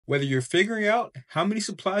Whether you're figuring out how many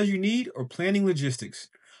supplies you need or planning logistics,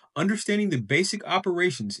 understanding the basic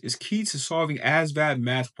operations is key to solving ASVAB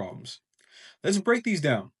math problems. Let's break these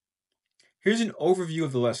down. Here's an overview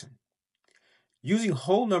of the lesson. Using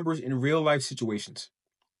whole numbers in real-life situations.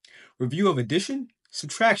 Review of addition,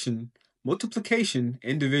 subtraction, multiplication,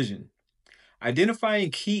 and division.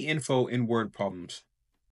 Identifying key info in word problems.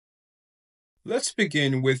 Let's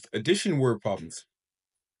begin with addition word problems.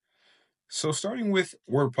 So starting with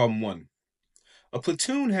word problem 1. A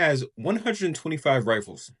platoon has 125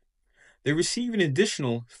 rifles. They receive an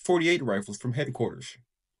additional 48 rifles from headquarters.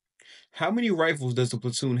 How many rifles does the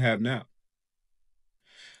platoon have now?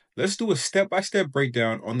 Let's do a step-by-step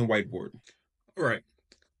breakdown on the whiteboard. All right.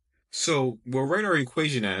 So we'll write our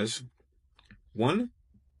equation as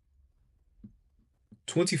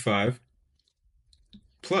 125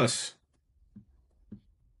 plus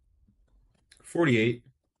 48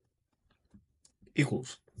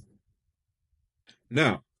 equals.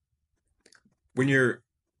 Now, when you're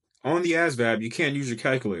on the ASVAB, you can't use your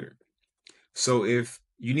calculator. So if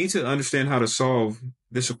you need to understand how to solve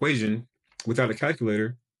this equation without a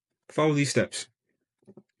calculator, follow these steps.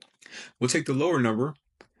 We'll take the lower number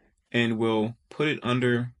and we'll put it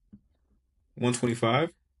under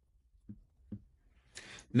 125.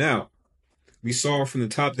 Now, we solve from the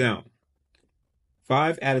top down.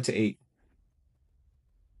 5 added to 8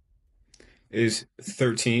 is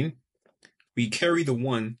 13. We carry the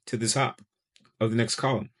 1 to the top of the next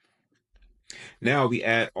column. Now we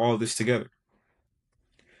add all of this together.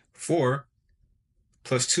 4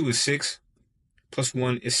 plus 2 is 6, plus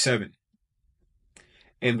 1 is 7.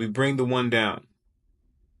 And we bring the 1 down.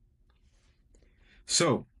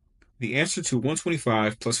 So the answer to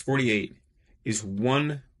 125 plus 48 is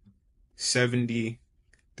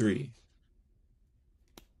 173.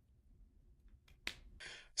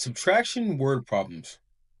 Subtraction word problems.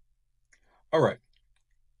 All right.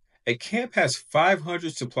 A camp has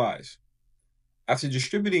 500 supplies. After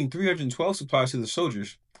distributing 312 supplies to the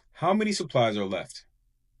soldiers, how many supplies are left?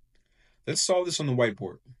 Let's solve this on the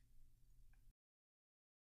whiteboard.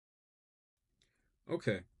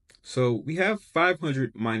 Okay, so we have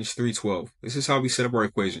 500 minus 312. This is how we set up our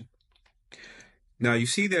equation. Now you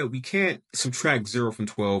see that we can't subtract 0 from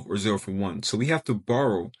 12 or 0 from 1. So we have to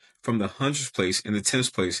borrow from the hundreds place and the tens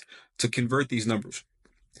place to convert these numbers.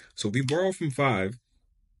 So if we borrow from 5,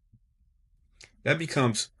 that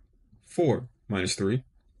becomes 4 minus 3.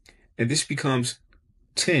 And this becomes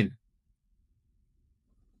 10.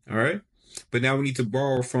 All right? But now we need to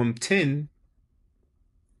borrow from 10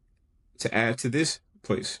 to add to this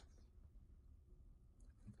place.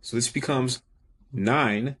 So this becomes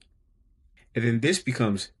 9. And then this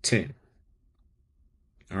becomes 10.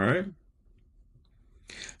 All right?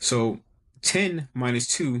 So 10 minus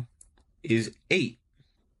 2 is 8.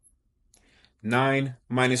 9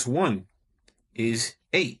 minus 1 is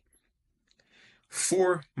 8.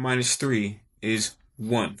 4 minus 3 is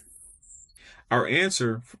 1. Our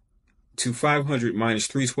answer to 500 minus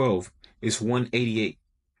 312 is 188.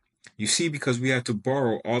 You see, because we have to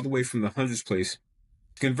borrow all the way from the hundreds place,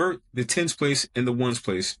 convert the tens place and the ones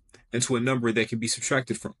place into a number that can be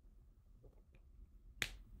subtracted from.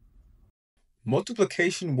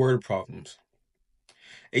 Multiplication word problems.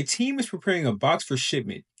 A team is preparing a box for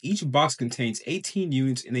shipment. Each box contains 18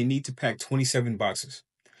 units and they need to pack 27 boxes.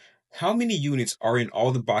 How many units are in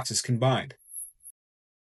all the boxes combined?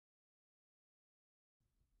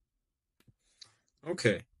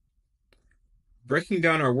 Okay. Breaking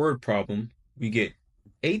down our word problem, we get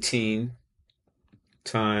 18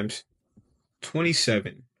 times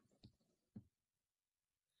 27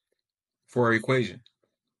 for our equation.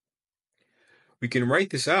 We can write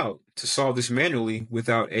this out to solve this manually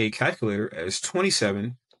without a calculator as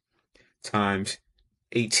 27 times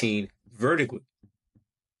 18 vertically.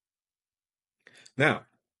 Now,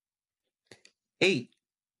 8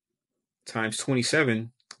 times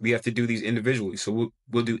 27, we have to do these individually. So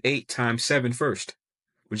we'll do 8 times 7 first,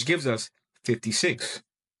 which gives us 56.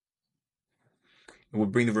 And we'll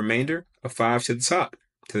bring the remainder of 5 to the top,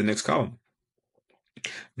 to the next column.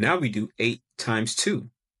 Now we do 8 times 2,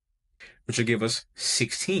 which will give us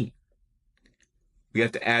 16. We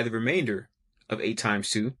have to add the remainder of 8 times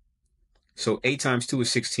 2. So 8 times 2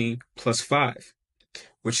 is 16 plus 5,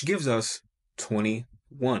 which gives us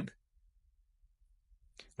 21.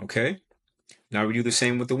 Okay? Now we do the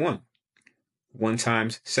same with the 1. 1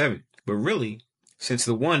 times 7. But really, since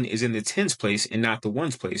the 1 is in the tens place and not the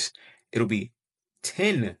ones place, it'll be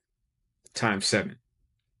 10 times 7.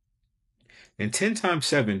 And 10 times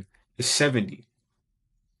 7 is 70.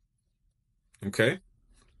 Okay?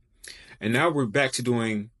 And now we're back to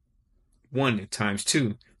doing 1 times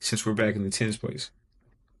 2. since we're back in the tens place.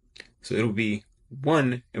 So it'll be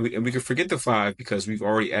 1, and we can forget the 5 because we've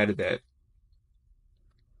already added that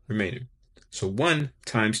remainder. So 1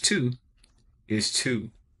 times 2 is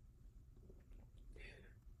 2.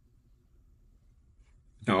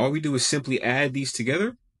 Now all we do is simply add these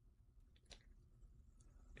together,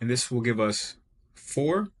 and this will give us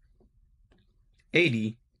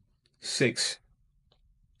 486.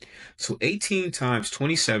 So 18 times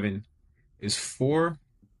 27 is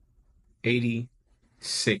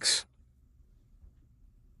 486.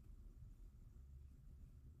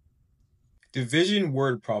 Division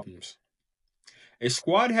word problems. A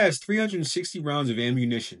squad has 360 rounds of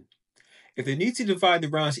ammunition. If they need to divide the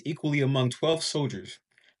rounds equally among 12 soldiers,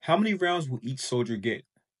 how many rounds will each soldier get?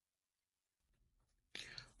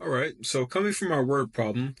 All right, so coming from our word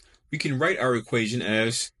problem, we can write our equation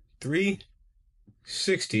as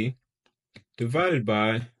 360 divided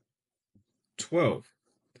by 12.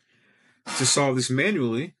 To solve this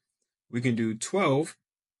manually, we can do 12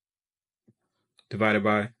 divided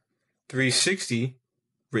by 360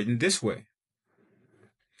 written this way.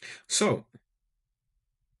 So,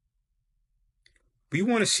 we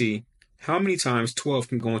want to see how many times 12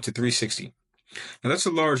 can go into 360. Now that's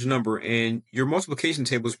a large number, and your multiplication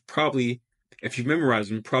tables probably, if you memorize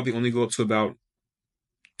them, probably only go up to about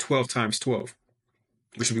 12 times 12,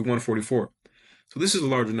 which would be 144. So this is a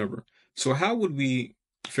larger number. So how would we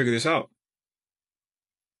figure this out?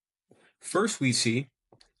 First, we see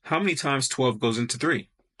how many times 12 goes into 3,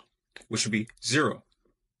 which would be 0.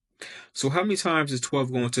 So how many times is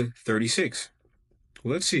 12 going to 36?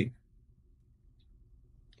 Well, let's see.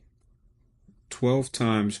 12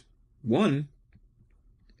 times 1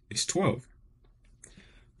 is 12.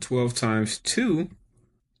 12 times 2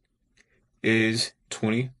 is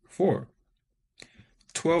 24.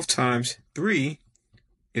 12 times 3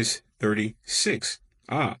 is 36.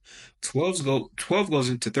 12 goes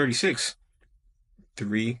into 36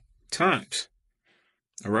 3 times.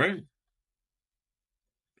 All right?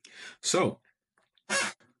 So,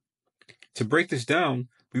 to break this down,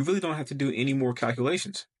 we really don't have to do any more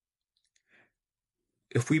calculations.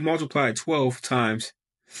 If we multiply 12 times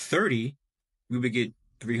 30, we would get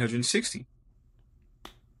 360.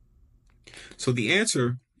 So the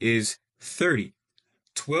answer is 30.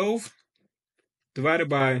 12 divided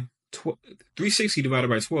by 360 divided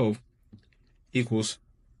by 12 equals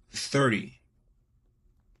 30.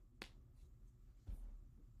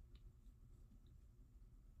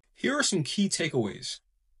 Here are some key takeaways.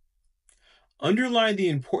 Underline the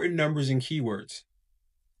important numbers and keywords.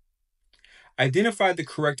 Identify the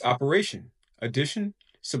correct operation: addition,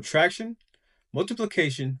 subtraction,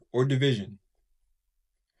 multiplication, or division.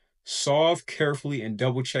 Solve carefully and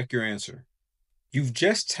double-check your answer. You've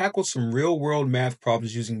just tackled some real-world math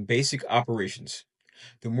problems using basic operations.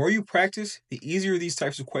 The more you practice, the easier these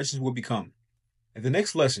types of questions will become. In the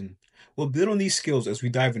next lesson, we'll build on these skills as we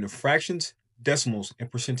dive into fractions, decimals,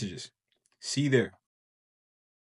 and percentages. See you there.